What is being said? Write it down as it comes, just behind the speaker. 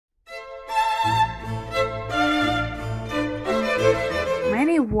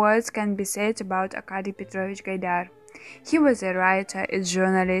Many words can be said about Arkady Petrovich Gaidar. He was a writer, a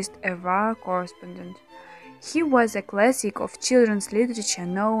journalist, a war correspondent. He was a classic of children's literature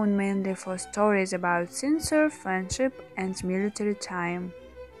known mainly for stories about sincere friendship and military time.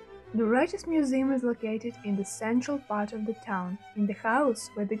 The writer's museum is located in the central part of the town, in the house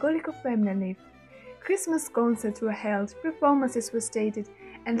where the Golikov family lived. Christmas concerts were held, performances were stated,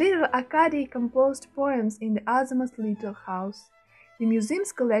 and little Arkady composed poems in the Azimov's little house. The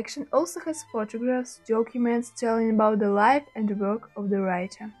museum's collection also has photographs, documents telling about the life and work of the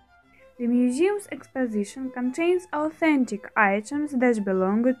writer. The museum's exposition contains authentic items that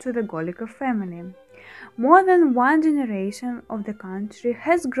belonged to the Golikov family. More than one generation of the country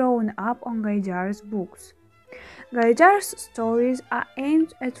has grown up on Gaidar's books. Gaidar's stories are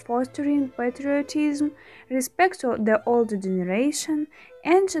aimed at fostering patriotism, respect for the older generation,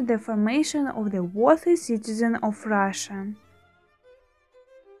 and the formation of the worthy citizen of Russia.